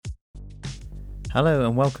Hello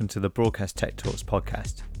and welcome to the Broadcast Tech Talks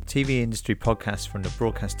podcast, TV industry podcast from the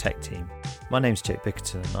Broadcast Tech team. My name's Jake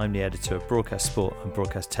Bickerton and I'm the editor of Broadcast Sport and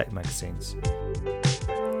Broadcast Tech magazines.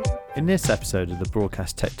 In this episode of the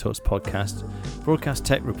Broadcast Tech Talks podcast, Broadcast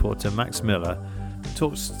Tech reporter Max Miller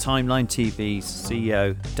talks to Timeline TV's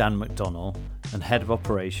CEO Dan McDonnell and Head of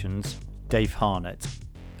Operations Dave Harnett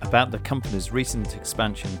about the company's recent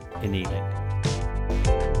expansion in Ealing.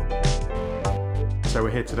 So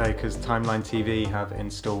we're here today because Timeline TV have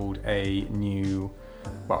installed a new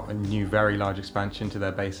very large expansion to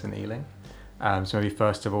their base in Ealing. So maybe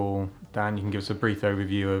first of all, Dan, you can give us a brief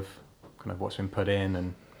overview of kind of what's been put in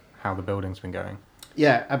and how the building's been going.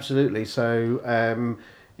 Yeah, absolutely. So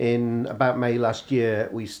in about May last year,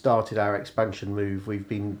 we started our expansion move. We've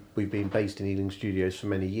been based in Ealing Studios for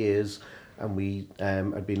many years, and we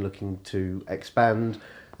had been looking to expand.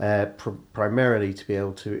 Primarily to be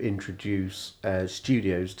able to introduce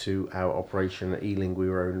studios to our operation at Ealing.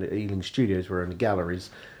 Ealing Studios were only galleries,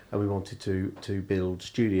 and we wanted to build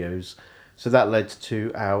studios. So that led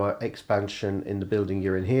to our expansion in the building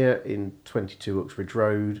you're in here, in 22 Uxbridge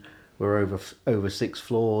Road. We're over 6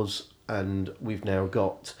 floors, and we've now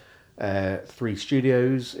got 3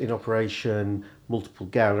 studios in operation, multiple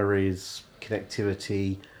galleries,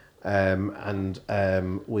 connectivity, and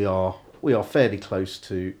we are fairly close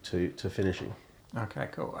to finishing. Okay,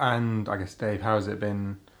 cool. And I guess, Dave, how has it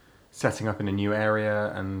been setting up in a new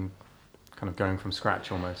area and kind of going from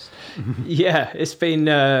scratch almost? Yeah, it's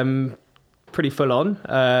been pretty full on.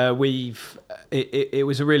 It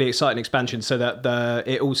was a really exciting expansion. So that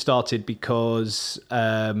it all started because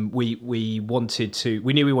we knew we wanted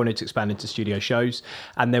to expand into studio shows,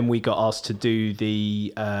 and then we got asked to do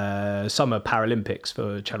the Summer Paralympics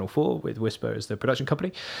for Channel 4 with Whisper as the production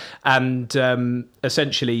company, and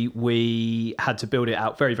essentially we had to build it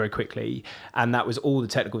out very, very quickly, and that was all the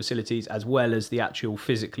technical facilities as well as the actual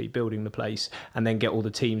physically building the place, and then get all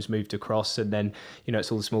the teams moved across, and then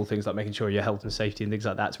it's all the small things like making sure your health and safety and things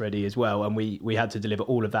like that's ready as well, and we had to deliver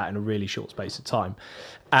all of that in a really short space of time.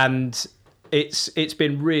 And it's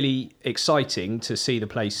been really exciting to see the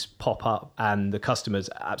place pop up, and the customers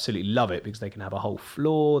absolutely love it because they can have a whole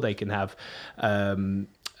floor, they can have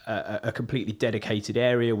a completely dedicated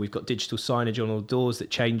area. We've got digital signage on all doors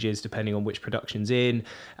that changes depending on which production's in,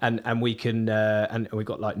 and we can and we've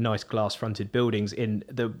got like nice glass fronted buildings in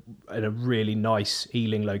a really nice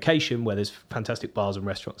Ealing location where there's fantastic bars and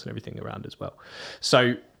restaurants and everything around as well.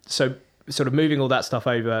 So sort of moving all that stuff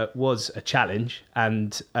over was a challenge,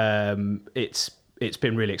 and it's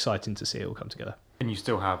been really exciting to see it all come together. And you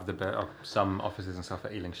still have some offices and stuff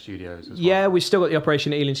at Ealing Studios as well? Yeah, we've still got the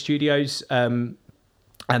operation at Ealing Studios.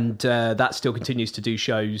 And that still continues to do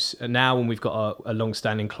shows now, and we've got a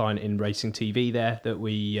long-standing client in Racing TV there that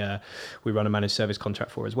we run a managed service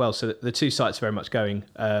contract for as well. So the 2 sites are very much going.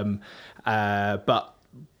 But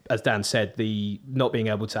as Dan said, the not being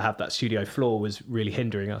able to have that studio floor was really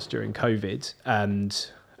hindering us during COVID. And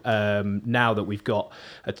now that we've got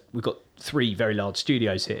 3 very large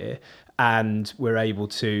studios here, and we're able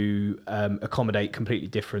to accommodate completely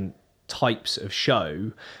different types of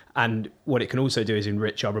show, and what it can also do is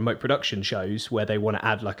enrich our remote production shows where they want to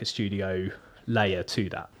add like a studio layer to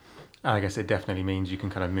that. I guess it definitely means you can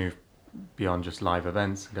kind of move beyond just live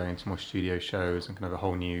events and go into more studio shows and kind of a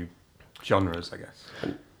whole new genres, I guess.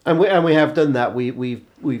 And we have done that. We've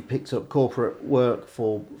picked up corporate work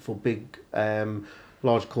for big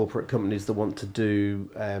large corporate companies that want to do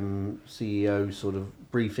CEO sort of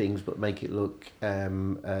briefings but make it look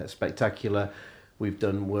spectacular. We've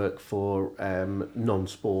done work for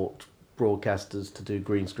non-sport broadcasters to do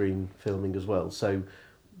green screen filming as well. So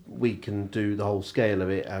we can do the whole scale of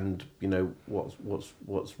it, and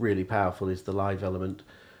what's really powerful is the live element.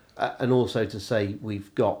 And also to say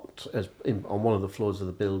we've got, on one of the floors of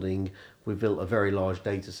the building, we've built a very large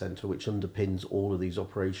data centre which underpins all of these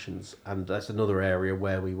operations, and that's another area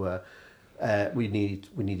where we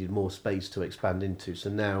needed more space to expand into.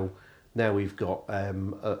 So now we've got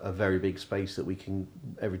a very big space that we can,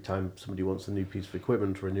 every time somebody wants a new piece of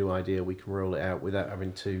equipment or a new idea, we can roll it out without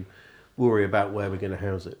having to worry about where we're going to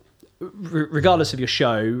house it. Regardless of your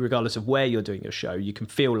show, regardless of where you're doing your show, you can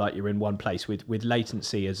feel like you're in one place with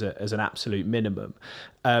latency as an absolute minimum.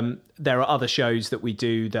 There are other shows that we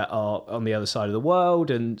do that are on the other side of the world,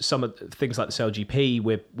 and some of things like the CLGP,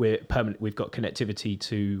 we're permanent. We've got connectivity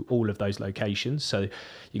to all of those locations, so you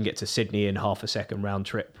can get to Sydney in half a second round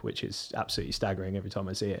trip, which is absolutely staggering every time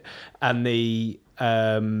I see it. And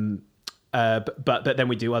but then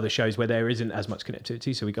we do other shows where there isn't as much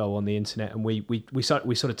connectivity, so we go on the internet and we sort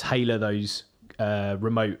of tailor those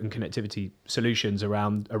remote and connectivity solutions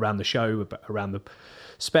around the show, around the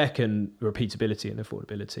spec and repeatability and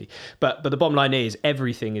affordability. But the bottom line is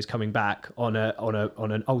everything is coming back on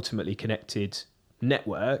an ultimately connected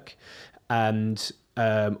network, and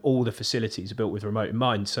all the facilities are built with remote in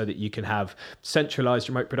mind, so that you can have centralized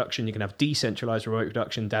remote production, you can have decentralized remote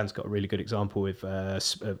production. Dan's got a really good example of the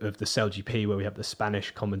CellGP, where we have the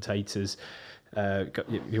Spanish commentators.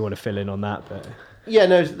 You want to fill in on that? But yeah,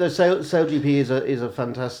 no, the CellGP is a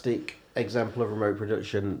fantastic example of remote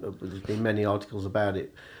production. There's been many articles about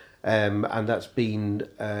it, and that's been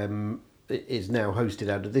is now hosted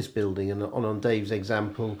out of this building. And on Dave's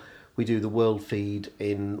example, we do the world feed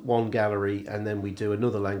in one gallery, and then we do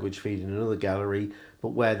another language feed in another gallery, but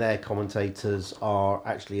where their commentators are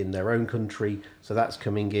actually in their own country, so that's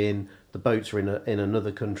coming in. The boats are in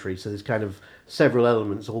another country, so there's kind of several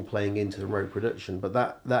elements all playing into the remote production, but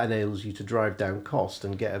that enables you to drive down cost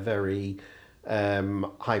and get a very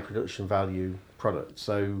high production value product.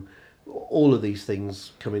 So all of these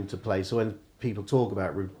things come into play. So when people talk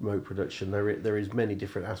about remote production, there is many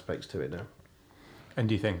different aspects to it now. And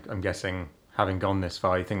do you think, I'm guessing, having gone this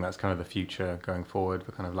far, you think that's kind of the future going forward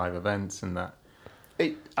for kind of live events and that?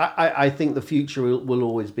 I think the future will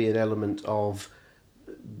always be an element of,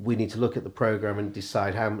 we need to look at the programme and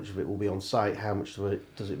decide how much of it will be on site, how much of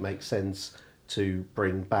it does it make sense to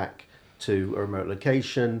bring back to a remote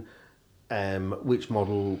location, which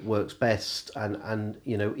model works best, and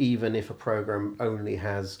even if a programme only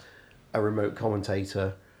has a remote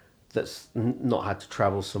commentator that's not had to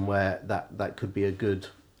travel somewhere, that could be a good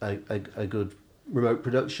remote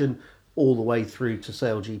production, all the way through to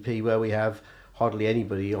CellGP, where we have hardly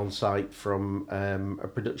anybody on site from a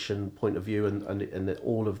production point of view, and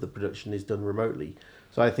all of the production is done remotely.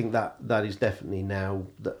 So I think that is definitely now,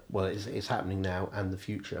 it's happening now, and the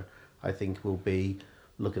future, I think, will be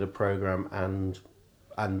look at a program and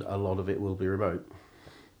a lot of it will be remote.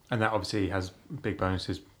 And that obviously has big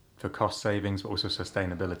bonuses for cost savings, but also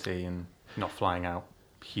sustainability and not flying out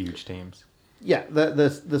huge teams. Yeah, the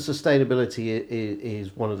sustainability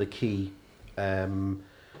is one of the key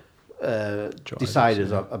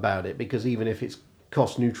deciders about it, because even if it's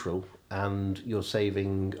cost neutral and you're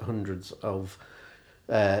saving hundreds of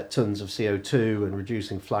tons of CO2 and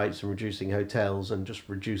reducing flights and reducing hotels and just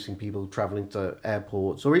reducing people travelling to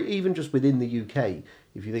airports, or even just within the UK,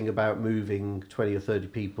 if you think about moving 20 or 30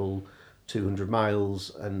 people 200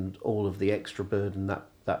 miles and all of the extra burden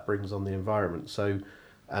that brings on the environment. So,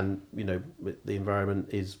 and the environment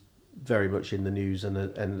is very much in the news, and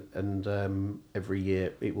every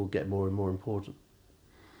year it will get more and more important.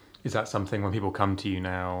 Is that something when people come to you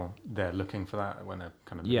now, they're looking for that when they're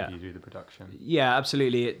kind of you do the production? Yeah,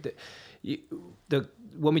 absolutely.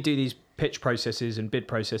 When we do these pitch processes and bid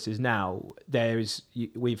processes now,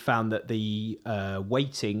 we've found that the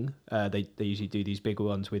weighting, they usually do these bigger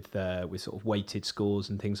ones with sort of weighted scores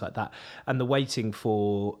and things like that, and the weighting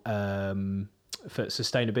for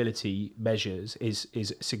sustainability measures is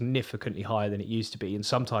significantly higher than it used to be, and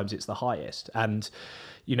sometimes it's the highest. And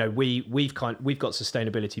we've got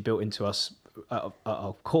sustainability built into us at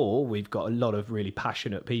our core. We've got a lot of really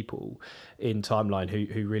passionate people in Timeline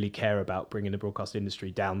who really care about bringing the broadcast industry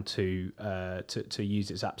down to use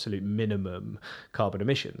its absolute minimum carbon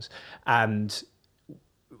emissions. And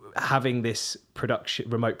having this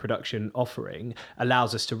remote production offering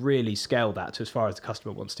allows us to really scale that to as far as the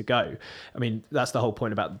customer wants to go. I mean, that's the whole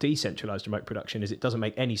point about decentralized remote production, is it doesn't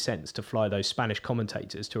make any sense to fly those Spanish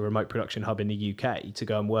commentators to a remote production hub in the UK to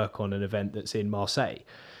go and work on an event that's in Marseille.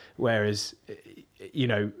 Whereas,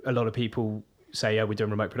 a lot of people say, we're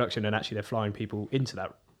doing remote production, and actually they're flying people into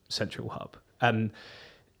that central hub. And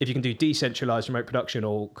if you can do decentralized remote production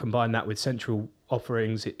or combine that with central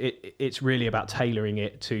offerings, it's really about tailoring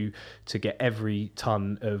it to get every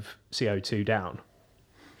ton of CO2 down.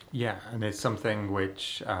 Yeah, and it's something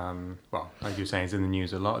which, like you're saying, is in the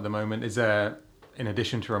news a lot at the moment. Is there, in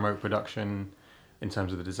addition to remote production, in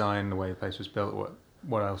terms of the design, the way the place was built,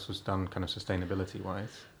 what else was done kind of sustainability-wise?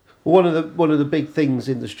 One of the big things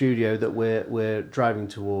in the studio that we're driving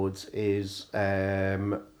towards is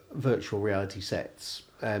virtual reality sets.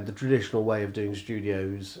 The traditional way of doing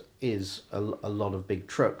studios is a lot of big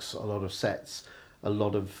trucks, a lot of sets, a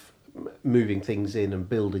lot of moving things in and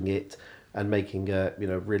building it and making a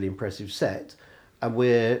really impressive set. And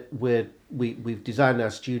we've designed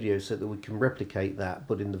our studio so that we can replicate that,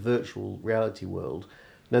 but in the virtual reality world.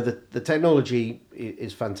 Now the technology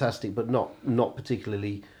is fantastic, but not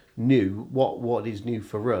particularly new. What is new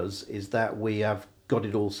for us is that we have got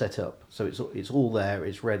it all set up, so it's all there,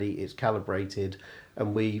 it's ready, it's calibrated,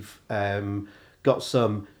 and we've got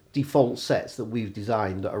some default sets that we've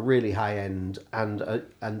designed that are really high end, and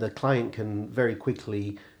the client can very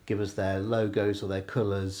quickly give us their logos or their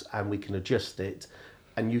colours, and we can adjust it,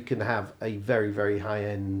 and you can have a very, very high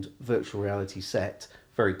end virtual reality set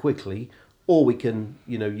very quickly. Or we can,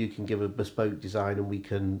 you can give a bespoke design, and we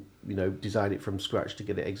can, design it from scratch to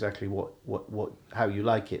get it exactly how you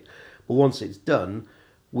like it. But once it's done,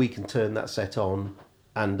 we can turn that set on,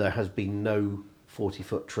 and there has been no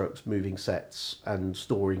 40-foot trucks moving sets and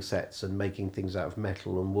storing sets and making things out of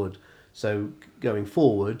metal and wood. So going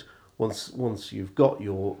forward, once you've got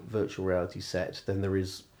your virtual reality set, then there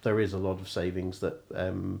is a lot of savings, that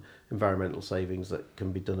environmental savings that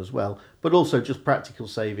can be done as well, but also just practical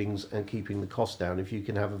savings and keeping the cost down. If you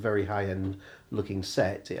can have a very high-end looking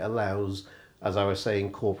set, it allows, as I was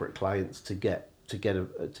saying, corporate clients to get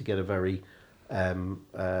a very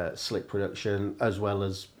slick production, as well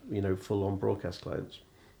as full-on broadcast clients.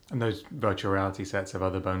 And those virtual reality sets have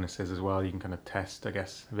other bonuses as well. You can kind of test, I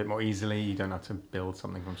guess, a bit more easily. You don't have to build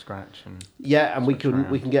something from scratch. And we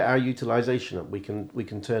can get our utilisation up. We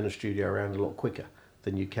can turn a studio around a lot quicker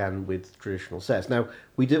than you can with traditional sets. Now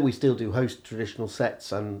we still do host traditional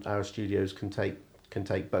sets, and our studios can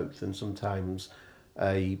take both. And sometimes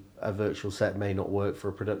a virtual set may not work for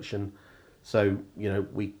a production, so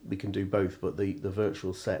we can do both. But the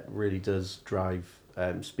virtual set really does drive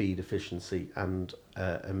speed, efficiency, and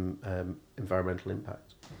environmental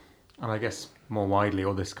impact. And I guess more widely,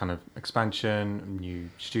 all this kind of expansion, new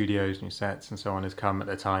studios, new sets, and so on, has come at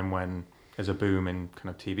a time when there's a boom in kind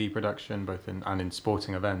of TV production, both in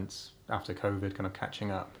sporting events after COVID, kind of catching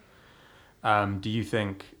up. Do you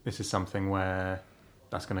think this is something where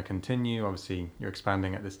that's going to continue? Obviously, you're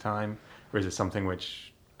expanding at this time, or is it something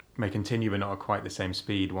which may continue but not at quite the same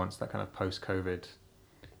speed once that kind of post-COVID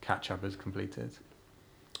catch-up is completed?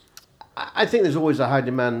 I think there's always a high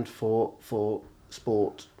demand for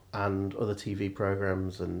sport and other TV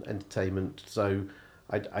programs and entertainment. So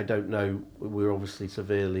I don't know. We're obviously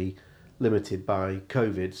severely limited by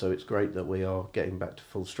COVID, so it's great that we are getting back to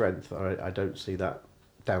full strength. I don't see that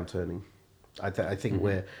downturning. I think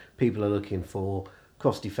where people are looking for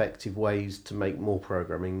cost-effective ways to make more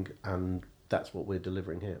programming, and that's what we're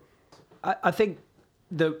delivering here. I think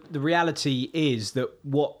the reality is that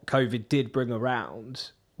what COVID did bring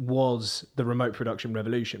around was the remote production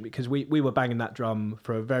revolution, because we were banging that drum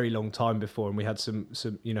for a very long time before, and we had some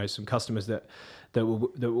customers that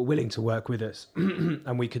were willing to work with us,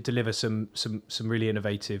 and we could deliver some really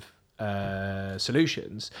innovative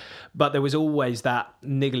solutions. But there was always that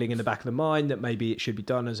niggling in the back of the mind that maybe it should be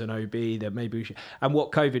done as an OB, that maybe we should. And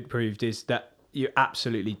what COVID proved is that you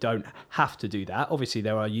absolutely don't have to do that. Obviously,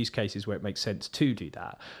 there are use cases where it makes sense to do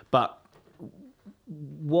that, but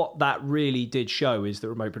what that really did show is that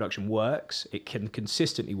remote production works. It can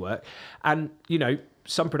consistently work. And,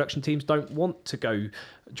 some production teams don't want to go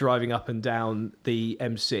driving up and down the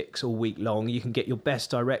M6 all week long. You can get your best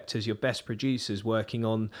directors, your best producers working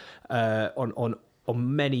on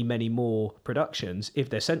many, many more productions if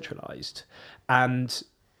they're centralized. And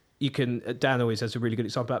you can, Dan always has a really good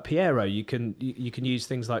example about Piero. You can use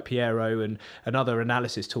things like Piero and other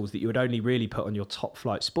analysis tools that you would only really put on your top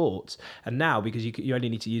flight sports. And now, because you only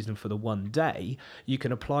need to use them for the one day, you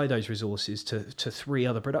can apply those resources to 3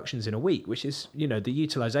 other productions in a week, which is, the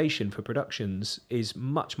utilization for productions is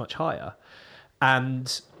much, much higher.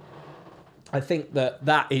 And I think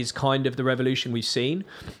that is kind of the revolution we've seen.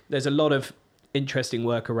 There's a lot of interesting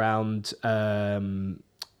work around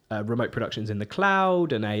remote productions in the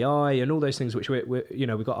cloud and AI and all those things, which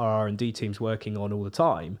we've got our R&D teams working on all the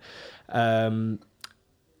time, and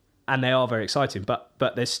they are very exciting. But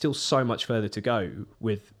there's still so much further to go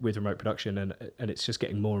with remote production, and it's just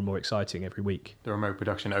getting more and more exciting every week. The remote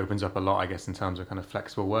production opens up a lot, I guess, in terms of kind of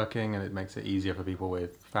flexible working, and it makes it easier for people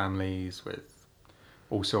with families, with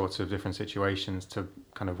all sorts of different situations, to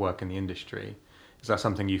kind of work in the industry. Is that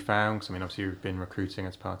something you found? 'Cause, obviously you've been recruiting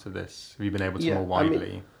as part of this. Have you been able to more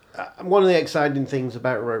widely? One of the exciting things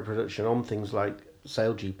about remote production on things like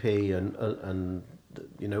SailGP and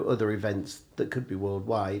other events that could be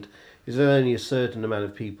worldwide is there only a certain amount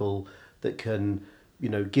of people that can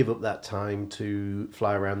give up that time to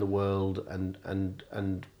fly around the world and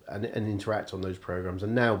interact on those programs.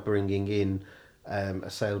 And now bringing in a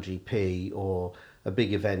SailGP or a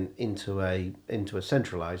big event into a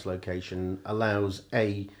centralized location allows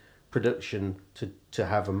a production to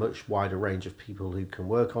have a much wider range of people who can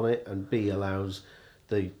work on it, and B, allows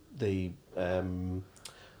the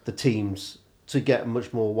teams to get a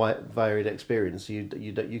much more varied experience. You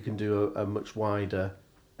can do a much wider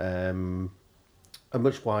a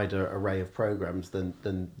much wider array of programs than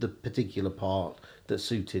the particular part that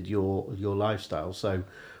suited your lifestyle. So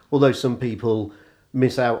although some people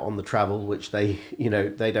miss out on the travel, which they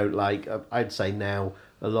don't like, I'd say now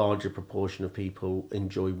a larger proportion of people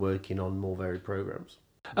enjoy working on more varied programs.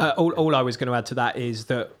 All I was going to add to that is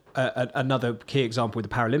that another key example with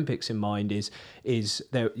the Paralympics in mind is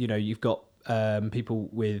there, you've got people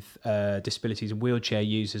with disabilities and wheelchair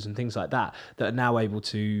users and things like that are now able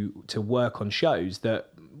to work on shows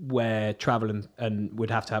that where travel and would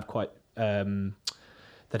have to have quite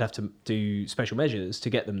they'd have to do special measures to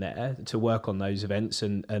get them there to work on those events,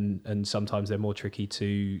 and sometimes they're more tricky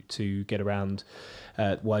to get around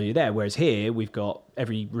while you're there. Whereas here, we've got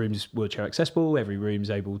every room's wheelchair accessible, every room's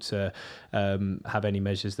able to have any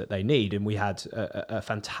measures that they need, and we had a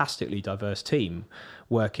fantastically diverse team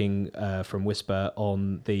working from Whisper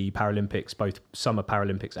on the Paralympics, both Summer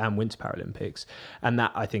Paralympics and Winter Paralympics, and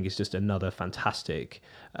that I think is just another fantastic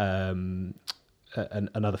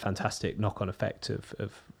knock-on effect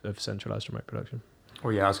of centralised remote production.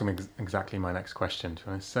 Well, yeah, I was going to exactly my next question, to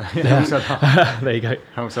be honest. So, there you go.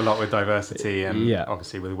 Helps a lot with diversity, and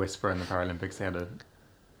obviously with Whisper and the Paralympics, they had a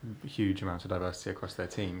huge amount of diversity across their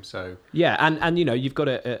team. So and you've got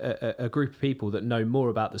a group of people that know more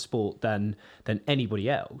about the sport than anybody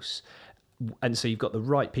else, and so you've got the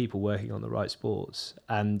right people working on the right sports,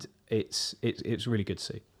 and it's really good to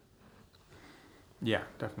see. Yeah,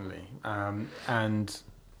 definitely. And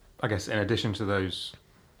I guess in addition to those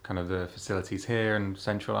kind of the facilities here and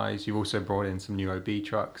centralised, you've also brought in some new OB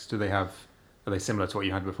trucks. Are they similar to what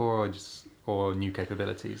you had before, or new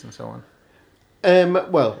capabilities and so on?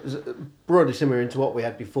 Well, broadly similar to what we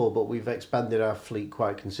had before, but we've expanded our fleet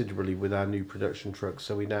quite considerably with our new production trucks.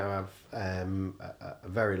 So we now have a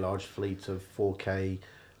very large fleet of 4K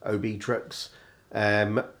OB trucks.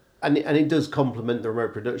 And it does complement the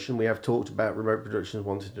remote production. We have talked about remote production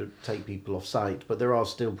wanting to take people off site, but there are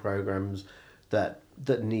still programs that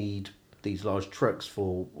need these large trucks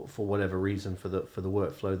for whatever reason, for the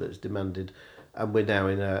workflow that's demanded. And we're now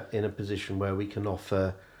in a position where we can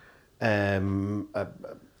offer very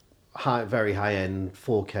high end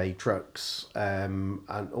 4K trucks and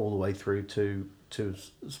all the way through to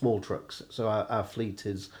small trucks. So our fleet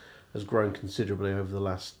has grown considerably over the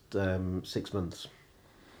last 6 months.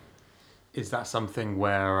 Is that something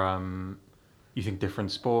where you think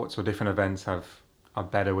different sports or different events are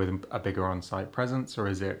better with a bigger on-site presence, or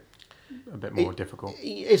is it a bit more difficult?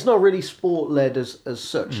 It's not really sport-led as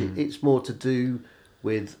such. It's more to do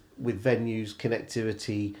with venues,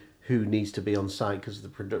 connectivity, who needs to be on site because of the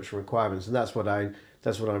production requirements, and that's what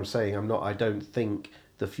I'm saying. I don't think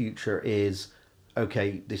the future is,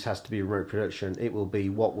 okay, this has to be remote production. It will be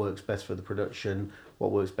what works best for the production,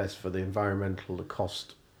 what works best for the environmental, the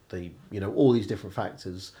cost, all these different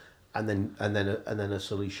factors, and then a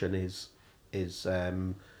solution is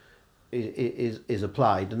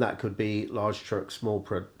applied, and that could be large trucks, small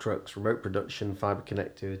trucks, remote production, fibre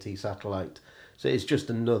connectivity, satellite. So it's just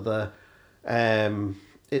another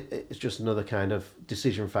it's just another kind of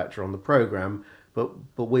decision factor on the program. But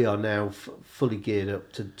we are now fully geared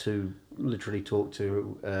up to literally talk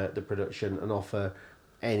to the production and offer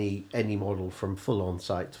any model from full on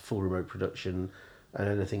site to full remote production and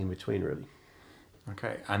anything in between, really.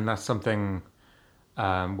 Okay, and that's something.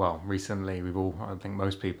 Recently I think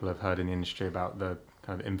most people have heard in the industry about the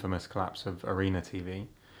kind of infamous collapse of Arena TV,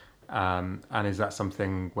 and is that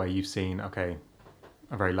something where you've seen, okay,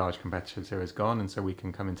 a very large competitor is gone, and so we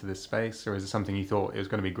can come into this space, or is it something you thought it was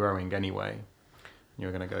going to be growing anyway? You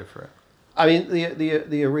were going to go for it. I mean,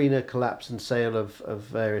 the Arena collapse and sale of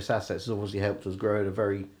various assets has obviously helped us grow at a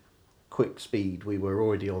very quick speed. We were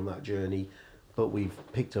already on that journey, but we've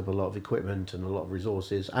picked up a lot of equipment and a lot of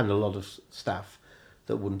resources and a lot of staff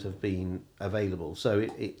that wouldn't have been available. So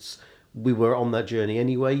we were on that journey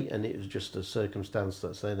anyway, and it was just a circumstance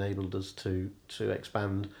that's enabled us to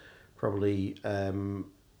expand probably at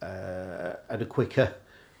a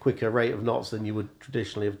quicker rate of knots than you would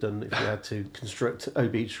traditionally have done if you had to construct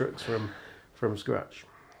OB trucks from scratch.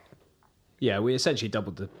 Yeah, we essentially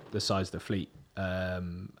doubled the size of the fleet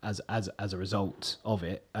as a result of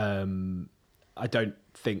it. I don't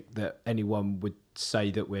think that anyone would say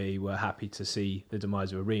that we were happy to see the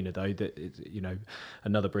demise of Arena, though. That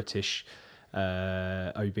another British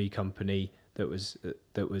OB company that was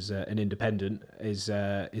an independent is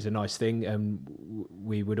a nice thing, and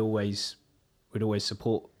we would always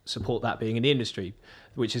support that being in the industry,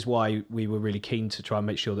 which is why we were really keen to try and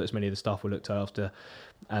make sure that as many of the staff were looked after,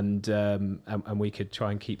 and we could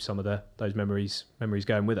try and keep some of those memories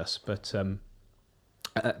going with us.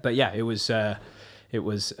 But yeah, it was a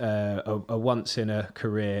once in a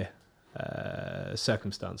career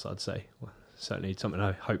circumstance, I'd say. Well, certainly something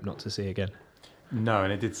I hope not to see again. No,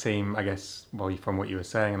 and it did seem, I guess, well, from what you were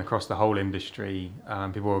saying, and across the whole industry,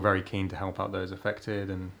 people were very keen to help out those affected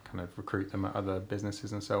and kind of recruit them at other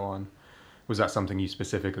businesses and so on. Was that something you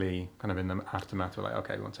specifically kind of in the aftermath were like,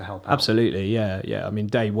 okay, we want to help out? Absolutely, yeah. I mean,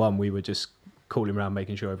 day one, we were just calling around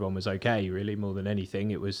making sure everyone was okay, really, more than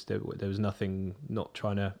anything. It was there was nothing, not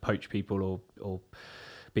trying to poach people or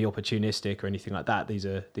be opportunistic or anything like that. These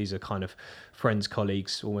are kind of friends,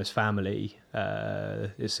 colleagues, almost family.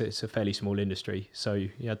 It's a fairly small industry, so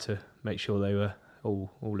you had to make sure they were all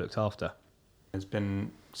looked after. There's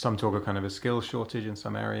been some talk of kind of a skills shortage in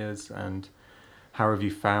some areas, and how have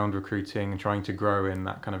you found recruiting and trying to grow in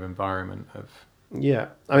that kind of environment of? Yeah,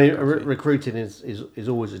 I mean, recruiting is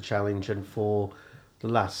always a challenge, and for the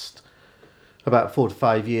last about 4 to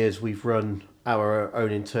 5 years, we've run our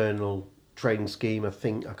own internal training scheme. I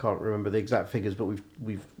can't remember the exact figures, but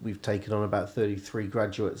we've taken on about 33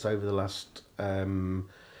 graduates over the last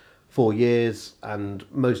 4 years, and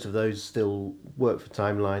most of those still work for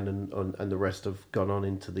Timeline, and the rest have gone on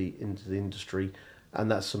into the industry,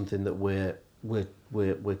 and that's something that we're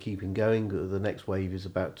keeping going. The next wave is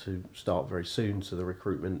about to start very soon, so the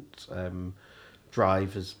recruitment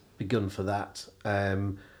drive has begun for that,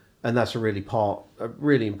 and that's a really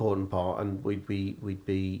important part. And we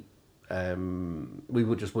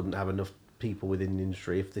wouldn't have enough people within the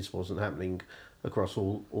industry if this wasn't happening across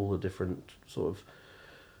all the different sort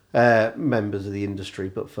of members of the industry.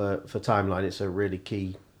 But for Timeline, it's a really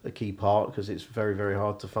key part, because it's very, very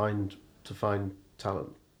hard to find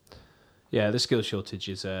talent. Yeah, the skills shortage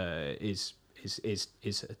is a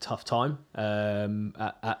tough time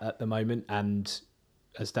at the moment, and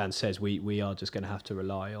as Dan says, we are just going to have to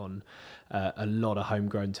rely on a lot of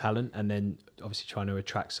homegrown talent, and then obviously trying to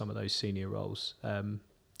attract some of those senior roles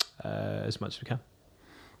as much as we can.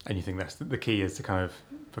 And you think that's the key, is to kind of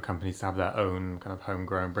for companies to have their own kind of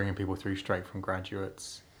homegrown, bringing people through straight from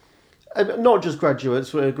graduates. Not just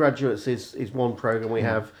graduates. Graduates is one program we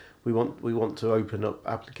have. We want to open up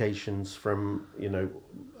applications from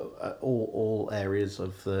all areas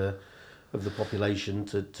of the population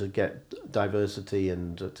to get diversity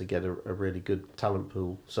and to get a really good talent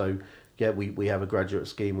pool. So yeah, we have a graduate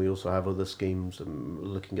scheme. We also have other schemes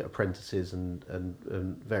looking at apprentices and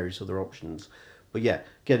various other options. But yeah,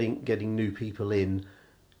 getting new people in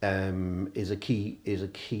is a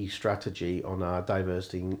key strategy on our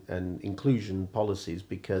diversity and inclusion policies,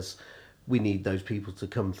 because we need those people to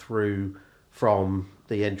come through from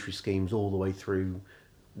the entry schemes all the way through,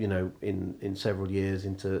 in several years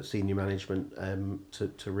into senior management,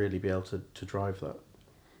 to really be able to drive that.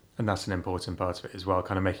 And that's an important part of it as well,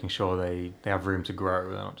 kind of making sure they have room to grow.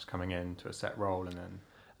 They're not just coming into a set role and then...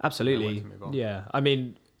 Absolutely, yeah. I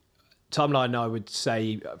mean, Timeline, I would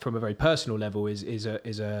say, from a very personal level, is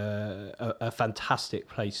a fantastic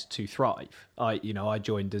place to thrive. I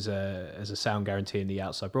joined as a sound guarantee in the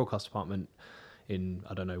outside broadcast department in,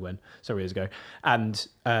 I don't know when, several years ago, and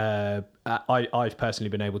I've personally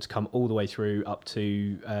been able to come all the way through up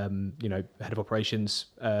to head of operations,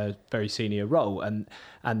 very senior role,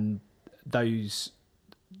 and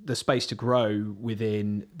the space to grow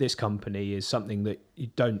within this company is something that you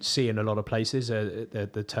don't see in a lot of places.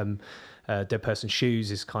 The term dead person's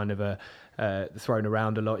shoes is kind of thrown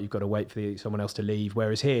around a lot. You've got to wait for someone else to leave.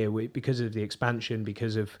 Whereas here, because of the expansion,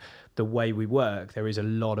 because of the way we work, there is a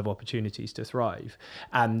lot of opportunities to thrive.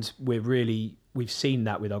 And we've seen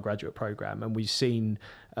that with our graduate program, and we've seen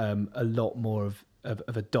a lot more of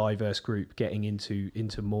a diverse group getting into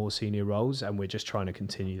more senior roles, and we're just trying to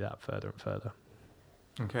continue that further and further.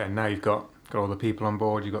 Okay, and now you've got all the people on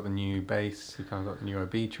board. You've got the new base. You've kind of got the new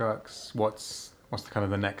OB trucks. What's the kind of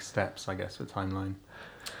the next steps, I guess, for Timeline?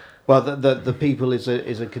 Well, the people is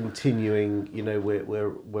a continuing.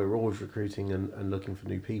 We're always recruiting and looking for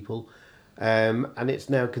new people, and it's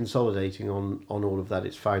now consolidating on all of that.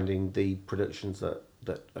 It's finding the productions that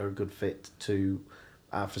are a good fit to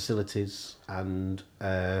our facilities, and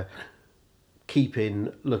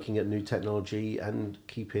keeping looking at new technology and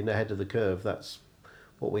keeping ahead of the curve. That's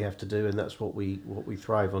what we have to do, and that's what we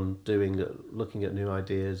thrive on doing, looking at new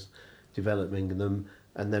ideas, developing them,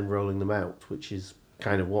 and then rolling them out, which is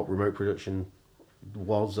kind of what remote production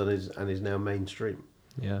was and is now mainstream.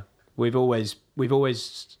 Yeah, we've always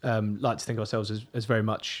liked to think of ourselves as very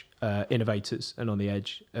much innovators and on the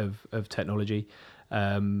edge of technology,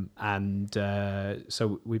 and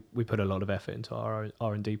so we put a lot of effort into our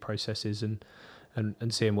R&D processes and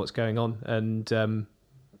seeing what's going on, and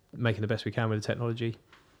making the best we can with the technology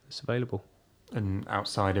that's available. And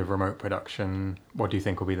outside of remote production, what do you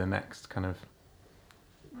think will be the next kind of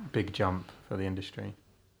big jump for the industry?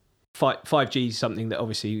 5G is something that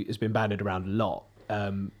obviously has been bandied around a lot.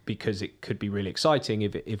 Because it could be really exciting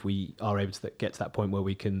if we are able to get to that point where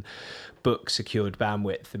we can book secured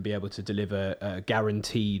bandwidth and be able to deliver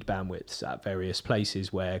guaranteed bandwidths at various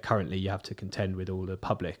places where currently you have to contend with all the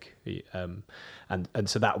public. And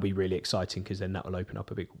so that will be really exciting, because then that will open up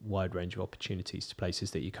a big wide range of opportunities to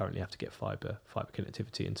places that you currently have to get fibre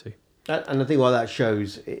connectivity into. And I think what that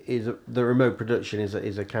shows is the remote production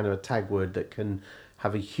is a kind of a tag word that can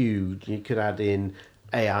have a huge. You could add in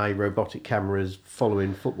AI robotic cameras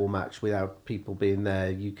following football match without people being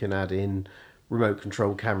there. You can add in remote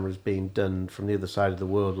control cameras being done from the other side of the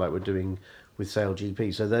world, like we're doing with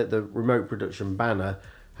SailGP. So the remote production banner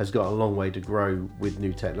has got a long way to grow with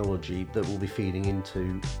new technology that will be feeding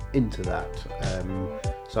into that.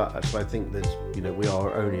 So I think there's, we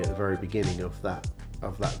are only at the very beginning of that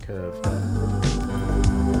curve.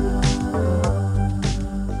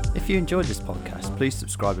 If you enjoyed this podcast, please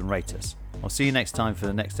subscribe and rate us. I'll see you next time for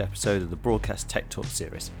the next episode of the Broadcast Tech Talk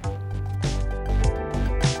series.